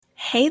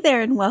Hey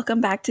there, and welcome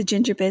back to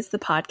Ginger Biz, the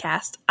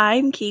podcast.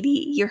 I'm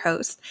Katie, your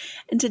host,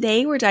 and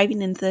today we're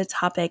diving into the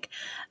topic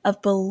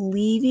of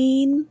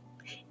believing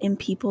in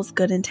people's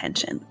good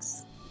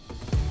intentions.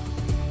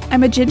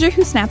 I'm a ginger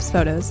who snaps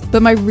photos,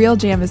 but my real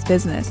jam is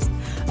business.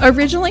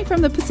 Originally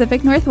from the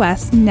Pacific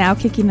Northwest, now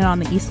kicking it on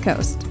the East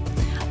Coast.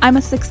 I'm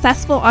a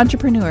successful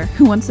entrepreneur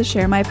who wants to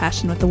share my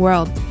passion with the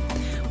world.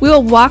 We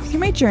will walk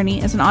through my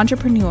journey as an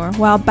entrepreneur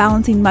while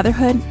balancing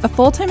motherhood, a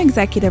full-time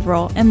executive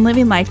role, and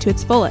living life to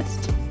its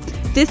fullest.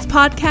 This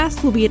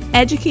podcast will be an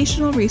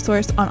educational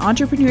resource on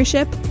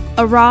entrepreneurship,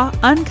 a raw,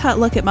 uncut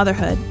look at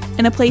motherhood,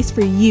 and a place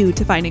for you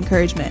to find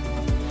encouragement.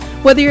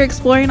 Whether you're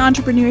exploring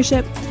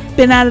entrepreneurship,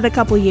 been at it a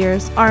couple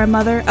years, are a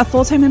mother, a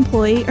full-time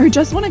employee, or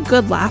just want a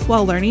good laugh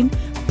while learning,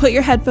 put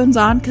your headphones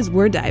on because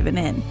we're diving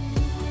in.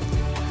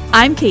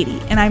 I'm Katie,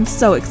 and I'm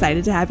so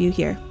excited to have you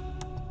here.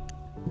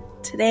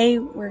 Today,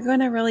 we're going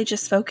to really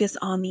just focus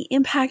on the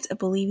impact of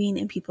believing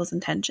in people's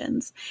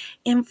intentions.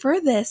 And for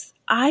this,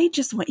 I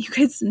just want you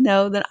guys to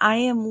know that I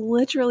am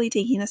literally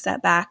taking a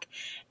step back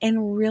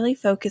and really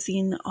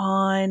focusing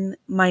on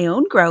my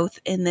own growth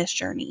in this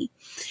journey.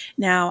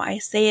 Now, I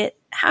say it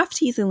half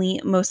teasingly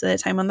most of the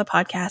time on the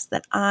podcast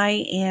that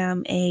I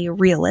am a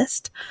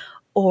realist,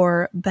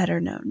 or better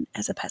known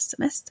as a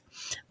pessimist.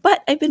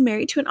 But I've been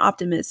married to an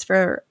optimist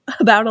for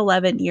about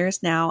 11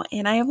 years now,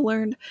 and I have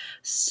learned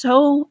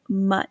so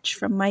much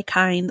from my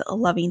kind,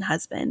 loving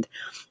husband.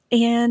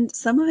 And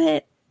some of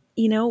it,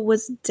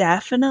 was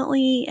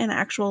definitely an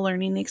actual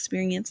learning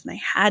experience, and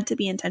I had to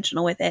be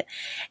intentional with it.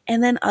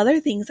 And then other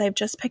things I've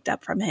just picked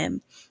up from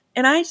him.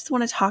 And I just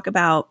want to talk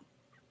about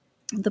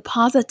the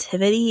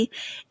positivity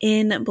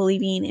in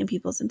believing in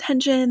people's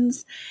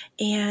intentions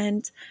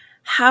and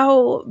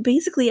how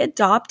basically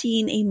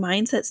adopting a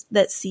mindset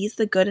that sees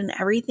the good in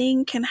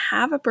everything can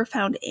have a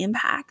profound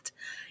impact,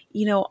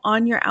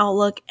 on your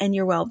outlook and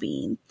your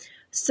well-being.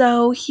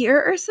 So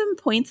here are some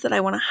points that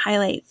I want to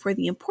highlight for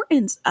the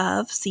importance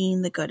of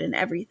seeing the good in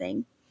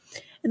everything.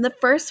 And the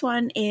first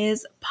one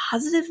is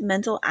positive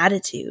mental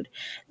attitude.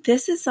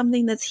 This is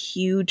something that's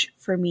huge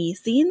for me.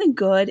 Seeing the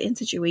good in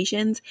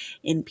situations,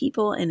 in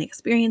people and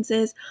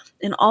experiences,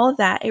 and all of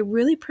that, it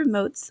really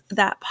promotes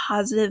that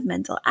positive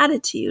mental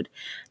attitude.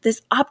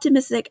 This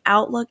optimistic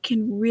outlook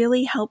can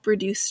really help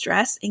reduce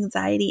stress,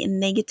 anxiety,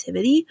 and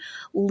negativity,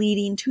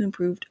 leading to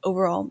improved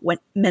overall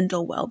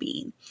mental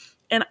well-being.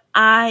 And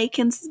I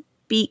can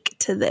speak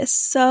to this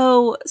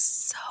so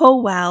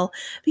well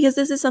because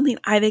this is something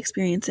I've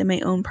experienced in my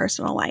own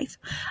personal life.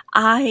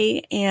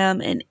 I am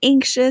an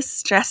anxious,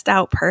 stressed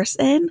out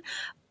person,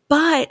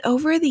 but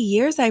over the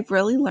years, I've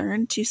really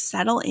learned to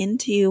settle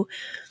into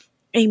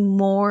a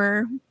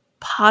more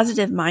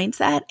positive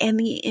mindset, and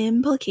the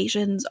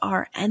implications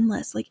are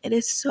endless. It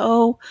is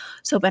so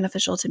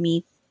beneficial to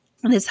me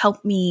and has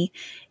helped me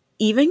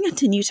even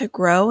continue to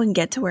grow and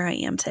get to where I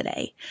am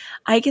today.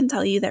 I can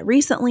tell you that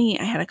recently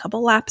I had a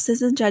couple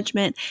lapses in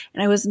judgment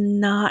and I was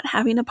not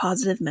having a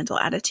positive mental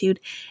attitude,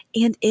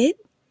 and it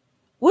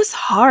was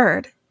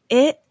hard.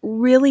 It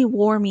really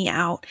wore me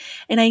out.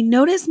 And I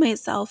noticed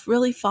myself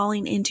really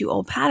falling into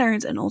old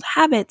patterns and old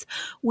habits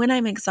when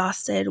I'm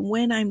exhausted,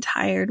 when I'm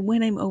tired,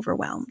 when I'm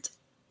overwhelmed.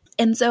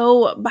 And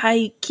so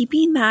by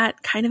keeping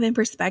that kind of in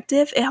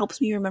perspective, it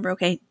helps me remember,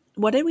 okay,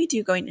 what did we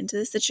do going into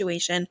this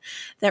situation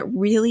that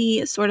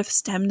really sort of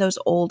stemmed those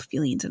old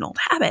feelings and old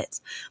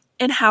habits?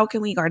 And how can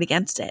we guard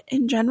against it?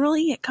 And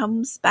generally, it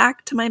comes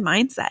back to my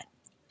mindset.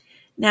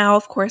 Now,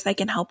 of course, I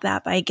can help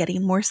that by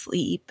getting more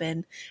sleep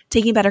and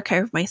taking better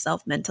care of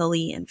myself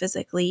mentally and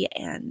physically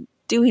and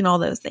doing all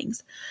those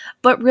things.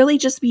 But really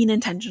just being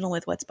intentional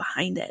with what's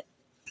behind it.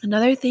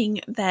 Another thing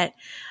that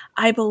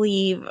I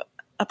believe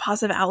a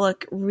positive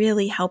outlook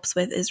really helps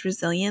with is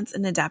resilience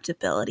and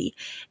adaptability.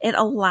 It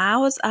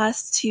allows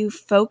us to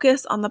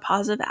focus on the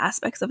positive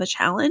aspects of a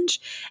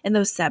challenge and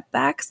those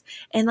setbacks,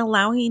 and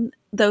allowing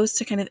those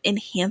to kind of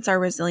enhance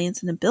our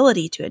resilience and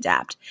ability to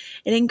adapt.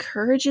 It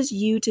encourages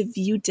you to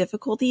view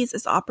difficulties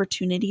as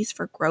opportunities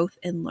for growth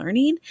and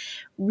learning,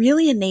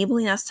 really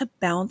enabling us to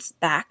bounce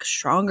back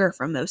stronger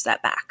from those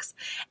setbacks.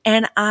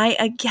 And I,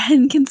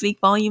 again, can speak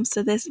volumes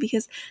to this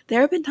because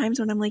there have been times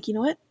when I'm like, you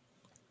know what?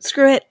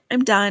 Screw it.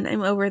 I'm done.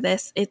 I'm over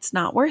this. It's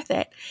not worth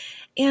it.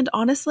 And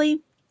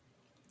honestly,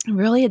 I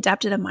really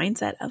adapted a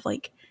mindset of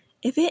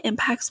if it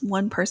impacts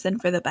one person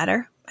for the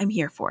better, I'm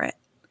here for it.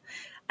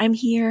 I'm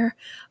here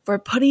for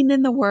putting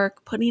in the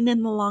work, putting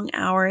in the long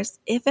hours,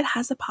 if it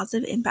has a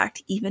positive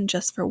impact, even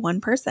just for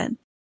one person.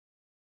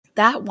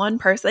 That one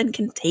person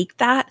can take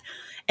that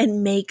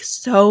and make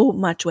so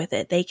much with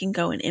it. They can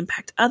go and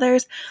impact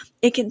others.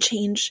 It can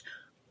change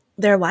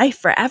their life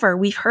forever.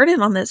 We've heard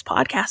it on this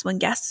podcast when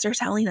guests are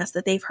telling us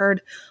that they've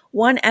heard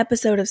one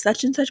episode of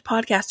such and such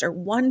podcast, or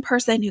one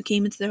person who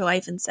came into their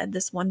life and said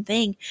this one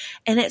thing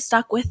and it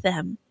stuck with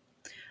them.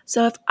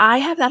 So if I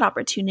have that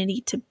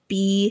opportunity to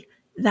be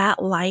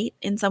that light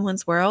in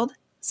someone's world,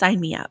 sign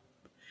me up.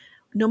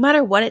 No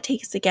matter what it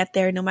takes to get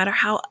there, no matter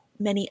how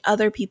many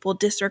other people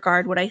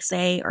disregard what I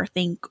say or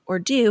think or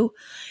do,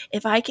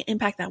 if I can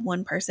impact that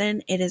one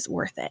person, it is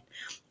worth it.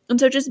 And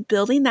so just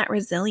building that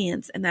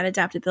resilience and that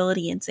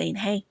adaptability and saying,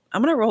 hey,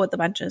 I'm going to roll with the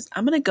punches.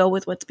 I'm going to go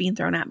with what's being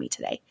thrown at me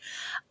today.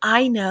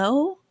 I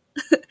know,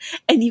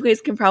 and you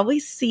guys can probably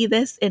see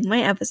this in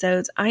my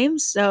episodes, I am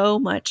so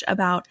much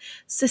about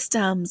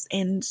systems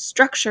and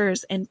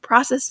structures and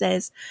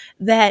processes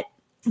that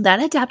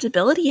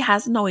adaptability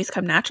hasn't always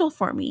come natural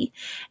for me.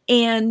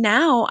 And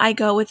now I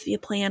go with the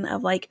plan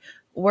of like,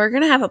 we're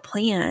going to have a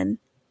plan,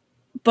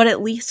 but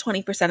at least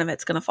 20% of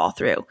it's going to fall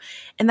through.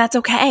 And that's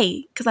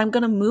okay, because I'm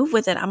going to move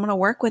with it. I'm going to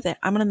work with it.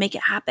 I'm going to make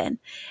it happen.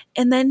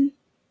 And then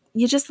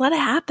you just let it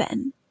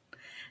happen.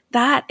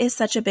 That is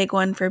such a big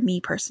one for me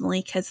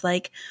personally, because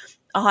like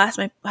I'll ask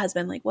my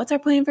husband, like, what's our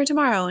plan for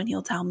tomorrow? And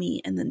he'll tell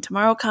me. And then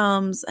tomorrow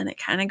comes and it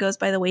kind of goes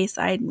by the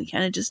wayside and we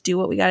kind of just do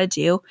what we got to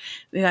do.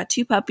 We got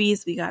 2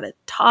 puppies. We got a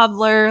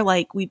toddler.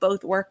 Like we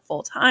both work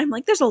full time.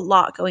 Like there's a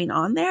lot going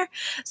on there.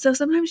 So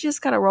sometimes you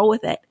just got to roll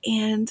with it.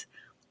 And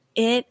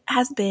it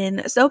has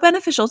been so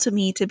beneficial to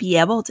me to be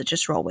able to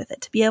just roll with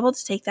it, to be able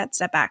to take that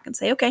step back and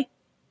say, okay,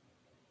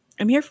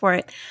 I'm here for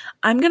it.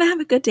 I'm going to have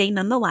a good day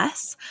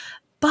nonetheless,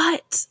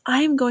 but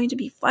I'm going to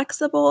be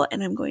flexible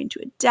and I'm going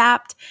to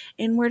adapt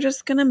and we're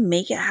just going to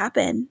make it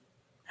happen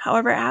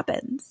however it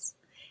happens.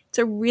 It's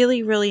a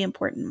really, really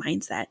important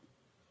mindset.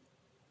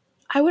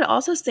 I would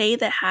also say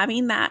that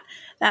having that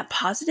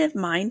positive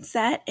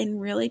mindset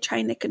and really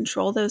trying to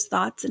control those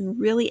thoughts and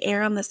really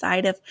err on the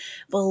side of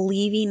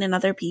believing in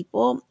other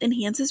people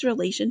enhances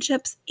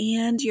relationships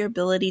and your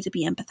ability to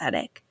be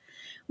empathetic.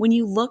 When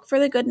you look for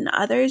the good in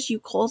others, you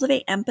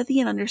cultivate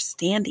empathy and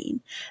understanding.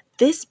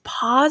 This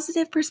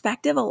positive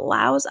perspective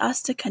allows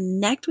us to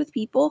connect with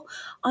people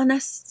on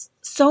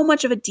so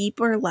much of a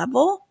deeper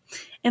level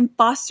and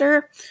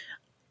foster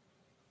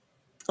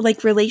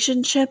like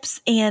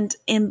relationships and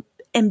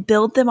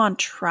build them on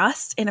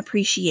trust and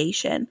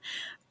appreciation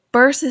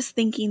versus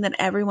thinking that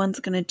everyone's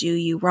going to do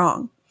you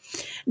wrong.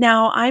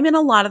 Now, I'm in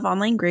a lot of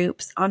online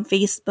groups on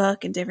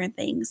Facebook and different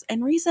things.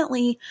 And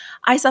recently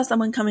I saw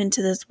someone come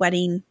into this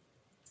wedding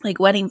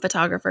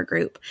photographer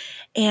group,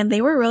 and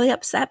they were really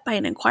upset by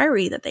an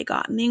inquiry that they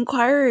got. And the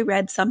inquiry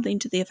read something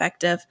to the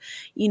effect of,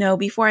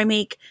 before I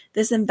make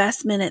this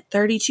investment at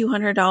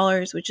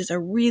 $3,200, which is a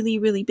really,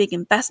 really big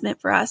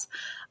investment for us,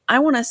 I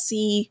want to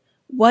see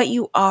what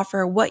you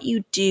offer, what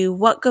you do,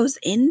 what goes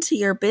into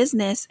your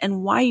business,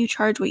 and why you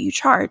charge what you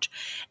charge.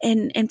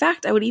 And in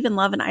fact, I would even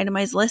love an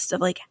itemized list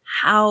of like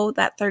how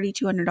that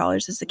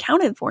 $3,200 is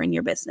accounted for in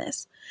your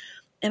business.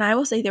 And I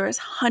will say there was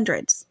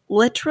hundreds,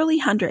 literally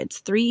hundreds,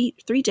 three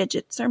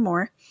digits or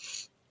more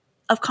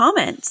of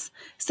comments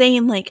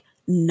saying like,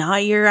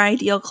 not your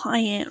ideal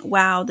client.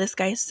 Wow, this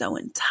guy's so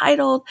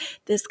entitled.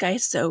 This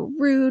guy's so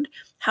rude.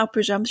 How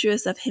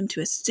presumptuous of him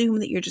to assume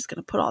that you're just going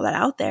to put all that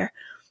out there.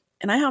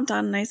 And I hopped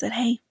on and I said,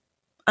 hey,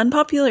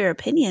 unpopular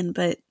opinion,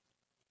 but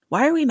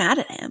why are we mad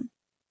at him?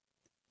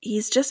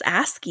 He's just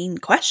asking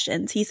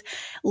questions. He's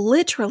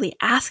literally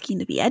asking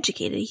to be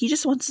educated. He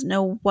just wants to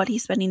know what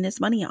he's spending his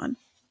money on.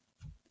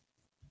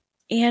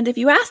 And if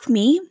you ask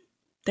me,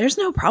 there's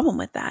no problem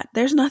with that.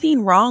 There's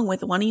nothing wrong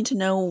with wanting to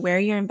know where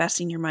you're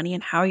investing your money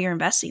and how you're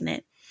investing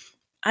it.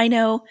 I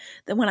know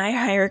that when I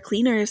hire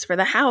cleaners for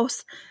the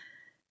house,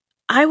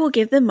 I will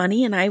give them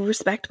money and I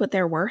respect what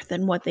they're worth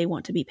and what they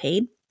want to be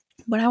paid.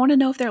 But I want to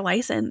know if they're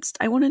licensed.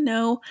 I want to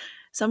know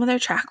some of their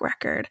track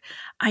record.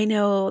 I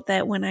know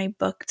that when I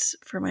booked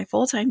for my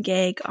full-time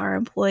gig, our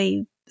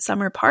employee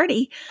summer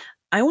party,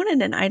 I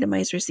wanted an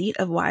itemized receipt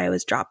of why I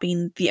was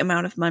dropping the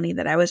amount of money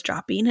that I was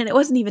dropping. And it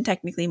wasn't even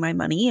technically my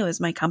money. It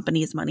was my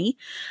company's money.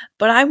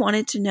 But I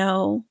wanted to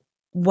know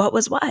what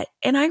was what.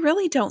 And I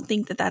really don't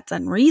think that that's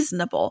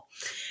unreasonable.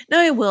 Now,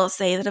 I will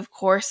say that, of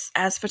course,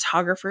 as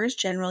photographers,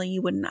 generally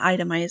you wouldn't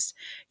itemize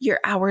your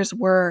hours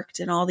worked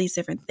and all these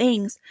different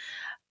things.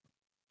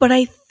 But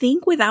I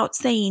think without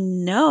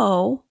saying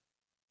no,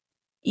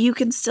 you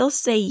can still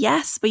say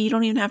yes, but you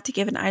don't even have to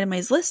give an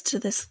itemized list to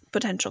this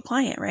potential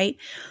client, right?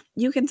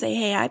 You can say,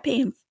 hey, I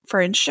pay for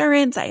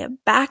insurance. I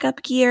have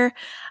backup gear.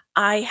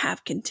 I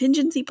have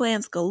contingency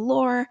plans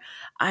galore.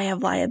 I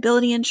have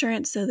liability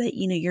insurance so that,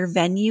 your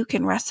venue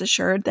can rest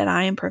assured that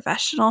I am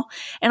professional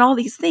and all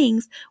these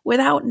things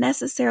without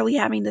necessarily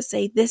having to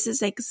say, this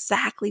is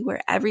exactly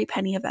where every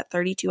penny of that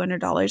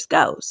 $3,200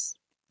 goes.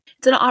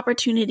 It's an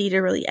opportunity to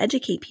really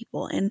educate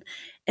people. And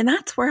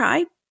that's where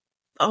I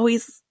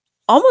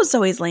almost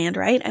always land,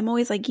 right? I'm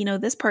always like,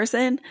 this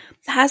person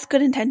has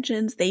good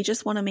intentions. They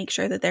just want to make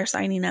sure that they're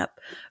signing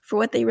up for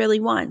what they really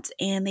want.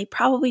 And they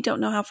probably don't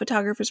know how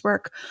photographers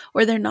work,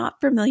 or they're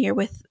not familiar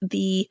with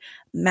the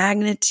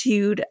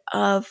magnitude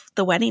of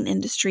the wedding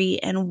industry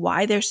and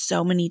why there's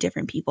so many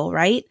different people,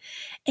 right?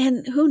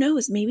 And who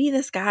knows, maybe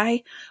this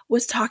guy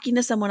was talking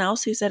to someone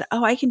else who said,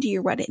 oh, I can do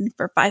your wedding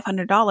for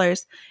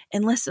 $500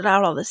 and listed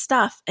out all this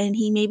stuff. And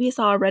he maybe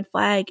saw a red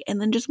flag and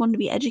then just wanted to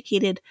be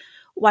educated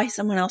why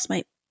someone else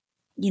might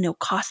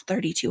cost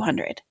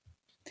 $3,200.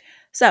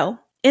 So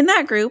in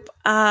that group,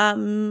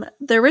 the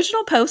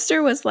original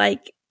poster was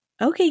like,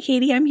 okay,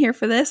 Katie, I'm here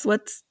for this.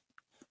 Let's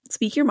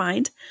speak your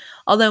mind.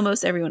 Although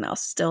most everyone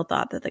else still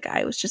thought that the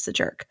guy was just a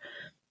jerk,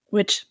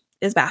 which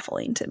is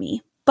baffling to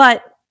me.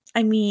 But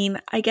I mean,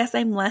 I guess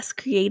I'm less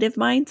creative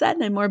mindset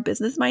and I'm more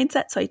business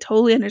mindset, so I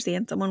totally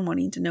understand someone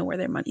wanting to know where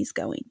their money's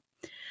going.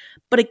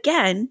 But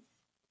again,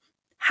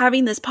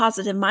 having this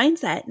positive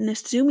mindset and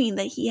assuming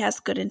that he has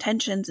good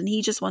intentions and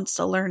he just wants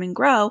to learn and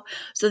grow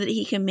so that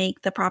he can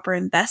make the proper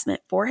investment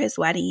for his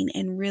wedding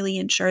and really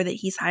ensure that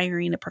he's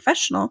hiring a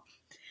professional.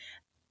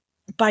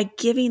 By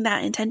giving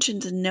that intention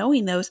to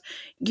knowing those,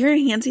 you're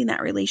enhancing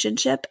that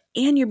relationship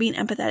and you're being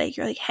empathetic.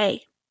 You're like,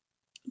 hey,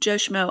 Joe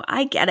Schmo,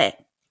 I get it.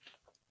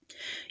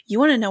 You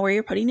want to know where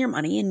you're putting your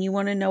money and you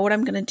want to know what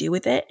I'm going to do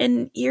with it.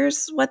 And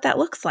here's what that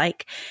looks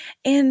like.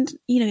 And,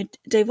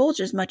 divulge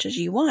as much as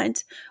you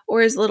want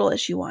or as little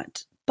as you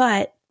want.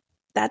 But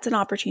that's an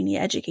opportunity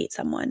to educate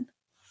someone.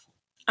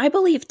 I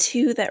believe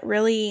too that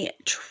really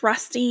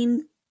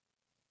trusting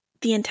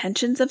the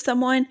intentions of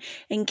someone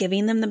and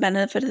giving them the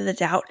benefit of the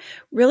doubt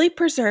really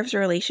preserves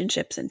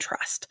relationships and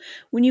trust.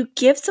 When you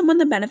give someone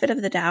the benefit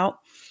of the doubt,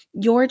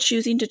 you're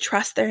choosing to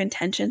trust their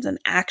intentions and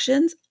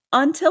actions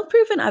until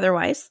proven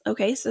otherwise.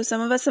 Okay, so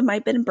some of us might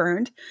have been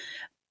burned,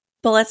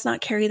 but let's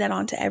not carry that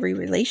on to every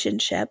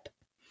relationship.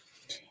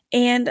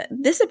 And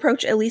this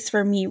approach, at least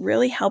for me,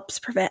 really helps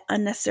prevent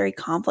unnecessary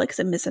conflicts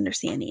and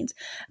misunderstandings.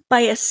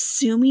 By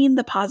assuming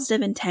the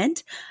positive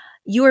intent,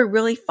 you are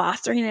really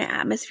fostering an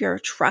atmosphere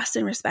of trust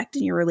and respect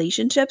in your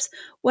relationships,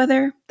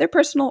 whether they're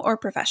personal or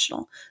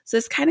professional. So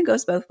this kind of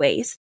goes both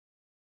ways.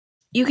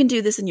 You can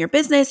do this in your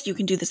business, you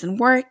can do this in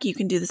work, you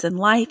can do this in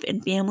life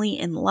and family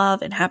and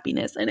love and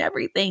happiness and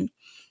everything.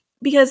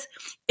 Because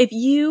if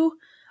you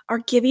are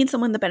giving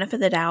someone the benefit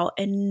of the doubt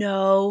and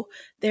know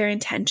their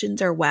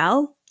intentions are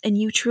well, and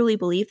you truly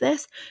believe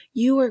this,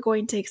 you are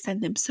going to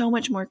extend them so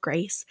much more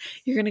grace.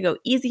 You're going to go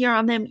easier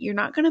on them. You're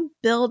not going to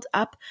build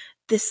up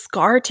this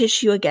scar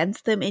tissue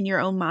against them in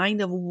your own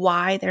mind of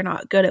why they're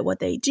not good at what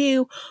they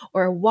do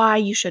or why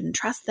you shouldn't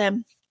trust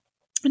them.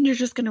 And you're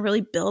just going to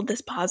really build this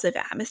positive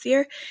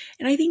atmosphere.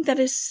 And I think that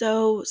is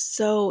so,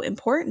 so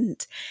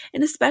important.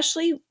 And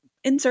especially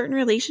in certain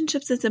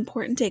relationships, it's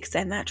important to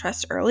extend that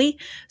trust early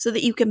so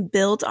that you can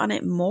build on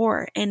it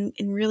more and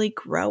really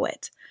grow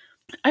it.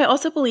 I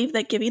also believe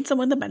that giving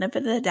someone the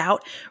benefit of the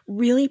doubt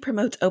really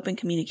promotes open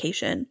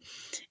communication.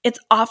 It's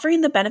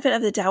offering the benefit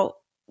of the doubt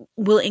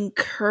will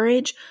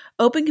encourage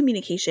open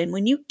communication.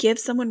 When you give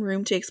someone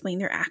room to explain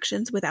their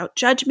actions without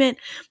judgment,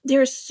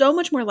 they're so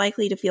much more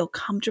likely to feel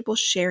comfortable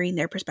sharing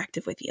their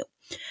perspective with you.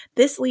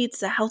 This leads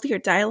to healthier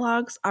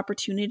dialogues,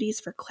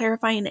 opportunities for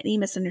clarifying any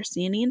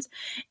misunderstandings,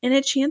 and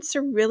a chance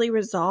to really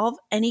resolve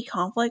any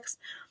conflicts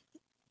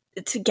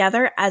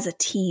together as a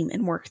team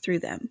and work through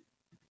them.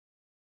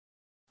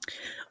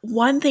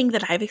 One thing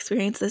that I've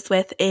experienced this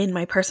with in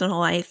my personal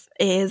life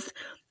is,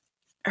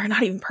 or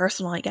not even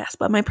personal, I guess,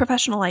 but my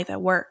professional life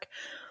at work.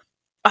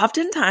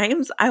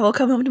 Oftentimes, I will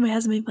come home to my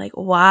husband and be like,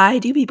 why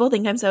do people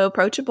think I'm so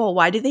approachable?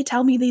 Why do they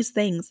tell me these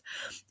things?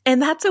 And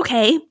that's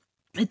okay.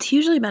 It's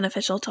usually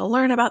beneficial to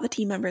learn about the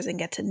team members and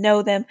get to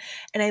know them.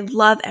 And I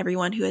love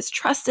everyone who has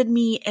trusted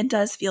me and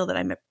does feel that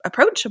I'm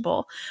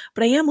approachable.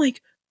 But I am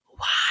like,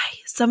 why?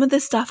 Some of the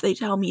stuff they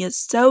tell me is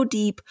so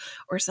deep,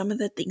 or some of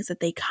the things that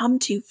they come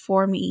to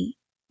me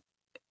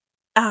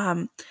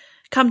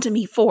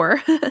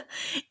for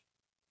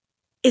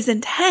is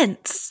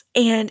intense,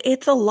 and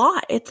it's a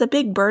lot. It's a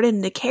big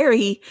burden to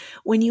carry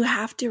when you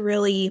have to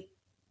really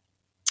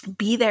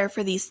be there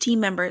for these team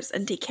members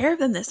and take care of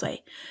them this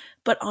way.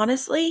 But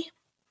honestly,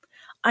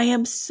 I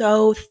am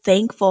so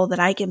thankful that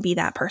I can be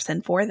that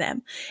person for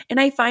them. And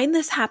I find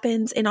this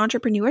happens in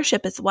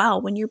entrepreneurship as well.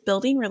 When you're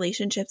building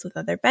relationships with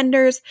other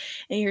vendors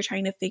and you're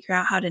trying to figure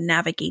out how to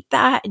navigate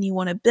that, and you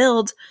want to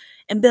build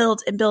and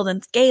build and build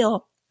and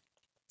scale,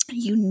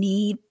 you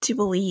need to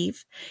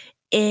believe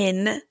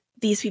in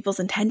these people's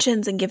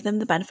intentions and give them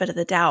the benefit of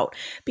the doubt,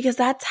 because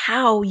that's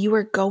how you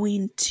are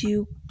going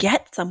to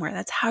get somewhere.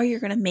 That's how you're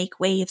going to make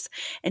waves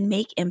and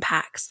make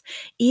impacts.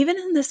 Even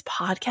in this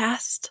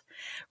podcast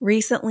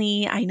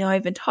recently, I know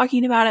I've been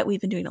talking about it.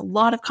 We've been doing a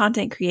lot of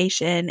content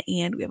creation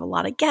and we have a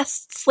lot of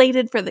guests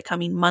slated for the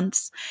coming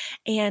months.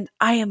 And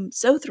I am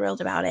so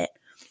thrilled about it.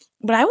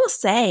 But I will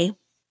say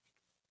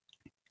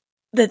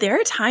that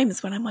there are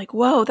times when I'm like,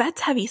 whoa,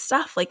 that's heavy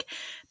stuff. Like,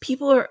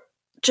 people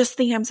just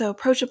think I'm so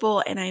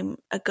approachable and I'm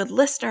a good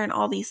listener and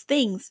all these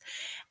things.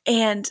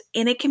 And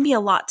it can be a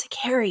lot to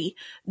carry.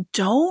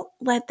 Don't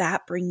let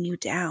that bring you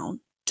down.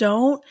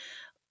 Don't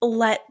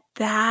let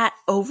that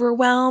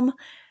overwhelm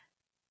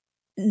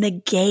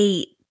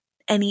negate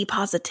any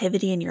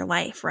positivity in your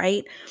life,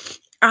 right?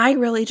 I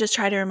really just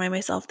try to remind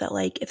myself that,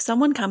 like, if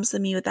someone comes to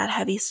me with that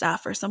heavy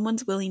stuff, or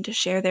someone's willing to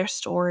share their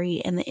story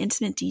and the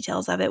intimate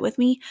details of it with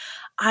me,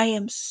 I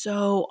am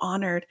so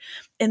honored.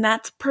 And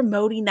that's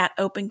promoting that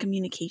open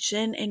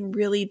communication and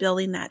really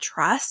building that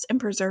trust and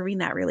preserving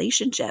that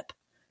relationship.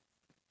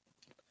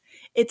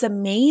 It's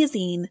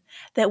amazing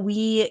that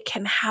we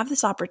can have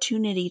this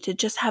opportunity to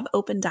just have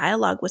open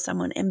dialogue with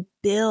someone and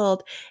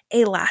build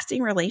a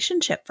lasting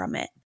relationship from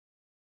it.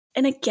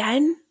 And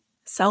again,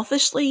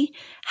 selfishly,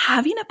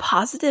 having a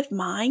positive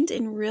mind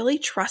and really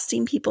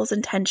trusting people's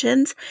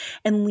intentions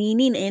and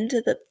leaning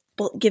into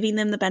giving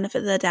them the benefit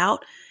of the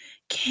doubt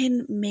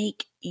can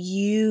make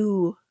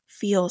you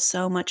feel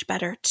so much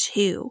better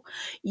too.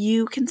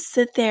 You can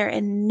sit there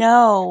and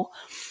know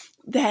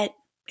that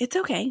it's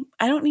okay.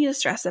 I don't need to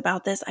stress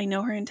about this. I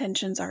know her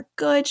intentions are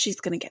good. She's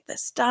going to get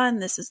this done.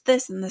 This is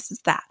this and this is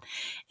that.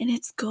 And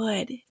it's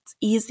good. It's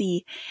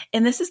easy.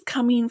 And this is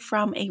coming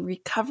from a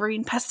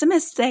recovering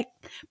pessimistic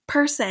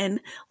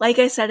person, like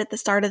I said at the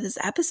start of this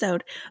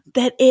episode,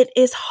 that it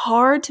is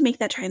hard to make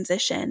that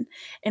transition.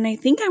 And I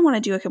think I want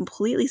to do a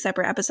completely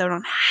separate episode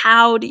on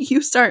how do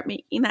you start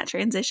making that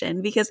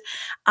transition, because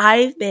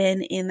I've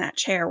been in that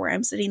chair where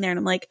I'm sitting there and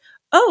I'm like,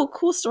 oh,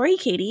 cool story,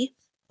 Katie.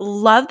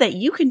 Love that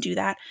you can do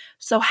that.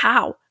 So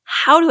how?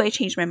 How do I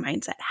change my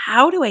mindset?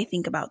 How do I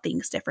think about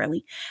things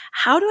differently?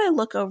 How do I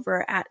look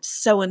over at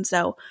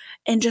so-and-so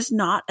and just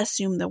not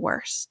assume the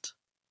worst?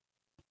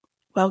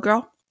 Well,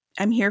 girl,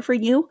 I'm here for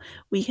you.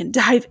 We can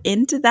dive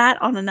into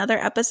that on another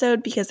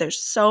episode because there's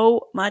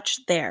so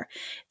much there.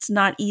 It's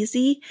not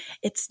easy.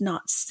 It's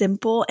not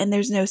simple, and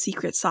there's no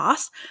secret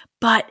sauce,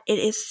 but it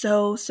is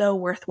so, so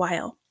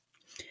worthwhile.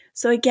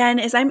 So again,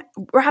 as I'm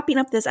wrapping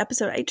up this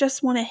episode, I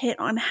just want to hit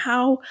on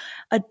how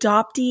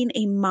adopting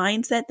a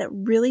mindset that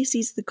really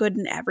sees the good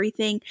in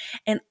everything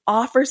and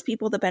offers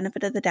people the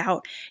benefit of the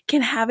doubt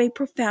can have a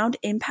profound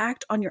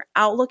impact on your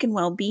outlook and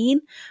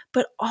well-being,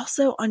 but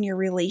also on your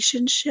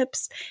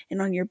relationships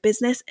and on your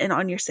business and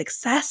on your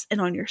success and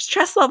on your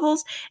stress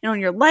levels and on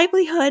your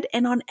livelihood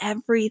and on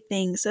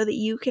everything, so that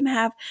you can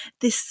have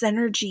this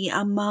synergy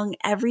among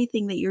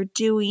everything that you're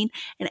doing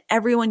and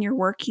everyone you're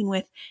working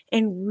with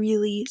and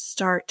really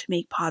start to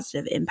make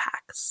positive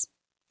impacts.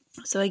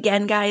 So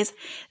again, guys,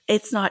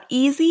 it's not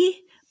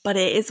easy, but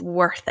it is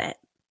worth it.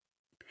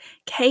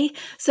 Okay,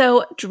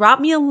 so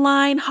drop me a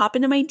line, hop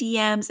into my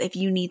DMs if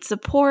you need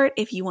support,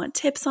 if you want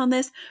tips on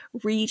this,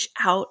 reach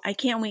out. I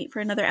can't wait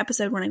for another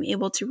episode when I'm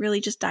able to really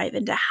just dive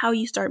into how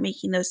you start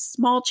making those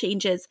small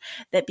changes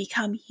that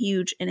become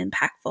huge and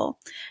impactful.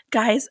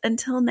 Guys,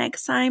 until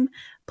next time,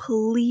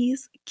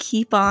 please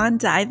keep on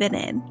diving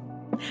in.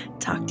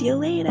 Talk to you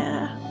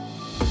later.